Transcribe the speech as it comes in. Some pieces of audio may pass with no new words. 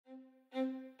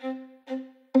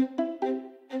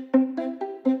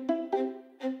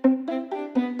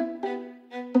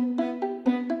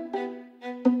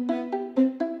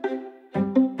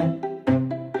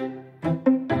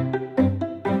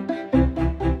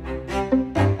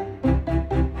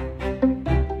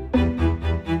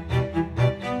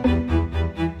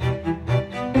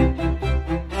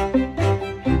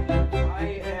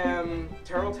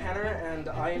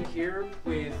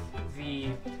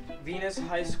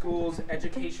School's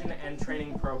education and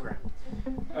training program.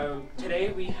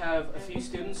 Today we have a few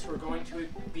students who are going to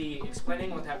be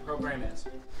explaining what that program is.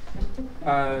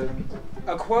 A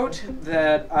quote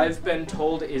that I've been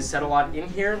told is said a lot in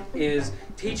here is,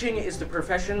 "Teaching is the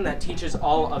profession that teaches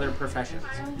all other professions."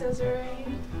 I'm Desiree.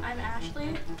 I'm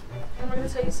Ashley. And we're going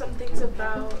to tell you some things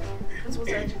about principles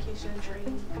of education and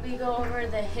training. We go over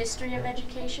the history of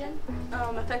education,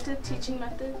 Effective teaching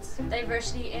methods,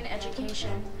 diversity in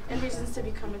education, and reasons to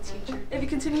become a teacher. If you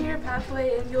continue your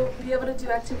pathway, and you'll be able to do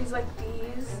activities like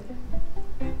these,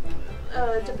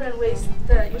 different ways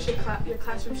that your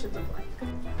classroom should look like.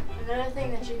 Another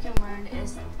thing that you can learn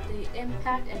is the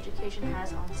impact education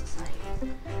has on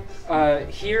society.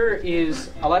 Here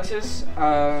is Alexis.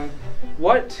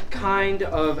 What kind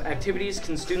of activities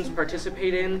can students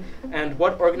participate in, and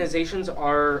what organizations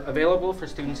are available for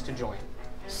students to join?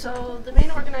 So the main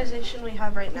organization we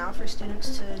have right now for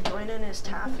students to join in is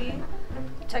TAFE,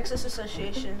 Texas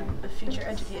Association of Future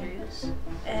Educators,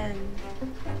 and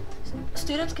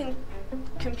students can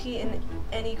compete in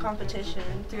any competition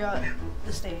throughout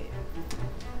the state.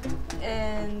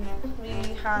 And we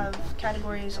have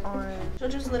categories on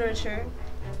children's literature,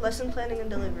 lesson planning and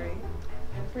delivery,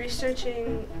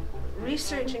 researching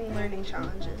learning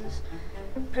challenges,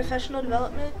 professional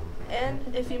development, and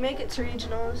if you make it to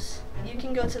regionals, you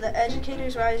can go to the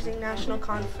Educators Rising National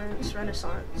Conference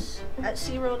Renaissance at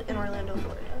SeaWorld in Orlando,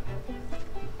 Florida.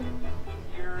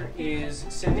 Here is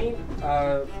Sydney.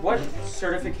 What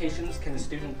certifications can a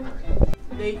student earn?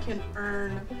 They can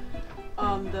earn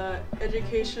the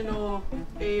Educational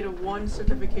Aid 1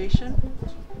 certification,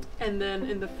 and then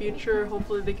in the future,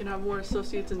 hopefully they can have more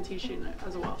associates in teaching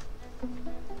as well.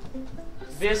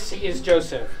 This is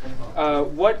Joseph.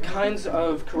 What kinds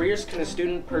of careers can a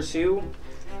student pursue?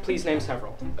 Please name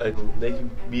several. They can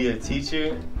be a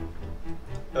teacher,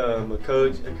 a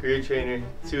coach, a career trainer,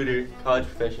 tutor, college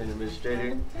profession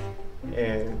administrator,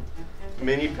 and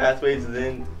many pathways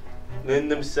lend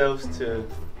themselves to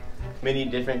many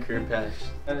different career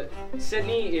paths.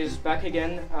 Sydney is back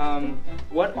again.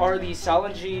 What are the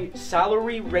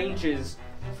salary ranges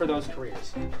for those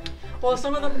careers? Well,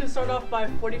 some of them can start off by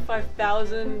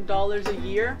 $45,000 a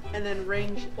year, and then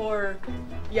range,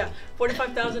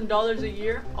 $45,000 a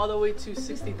year all the way to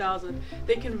 $60,000.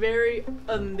 They can vary.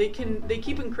 They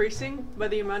keep increasing by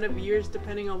the amount of years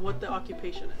depending on what the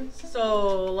occupation is.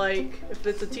 So, like if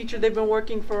it's a teacher, they've been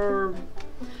working for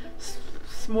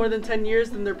more than 10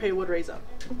 years, then their pay would raise up.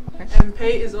 Okay. And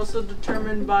pay is also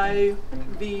determined by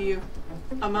the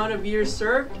amount of years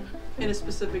served in a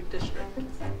specific district.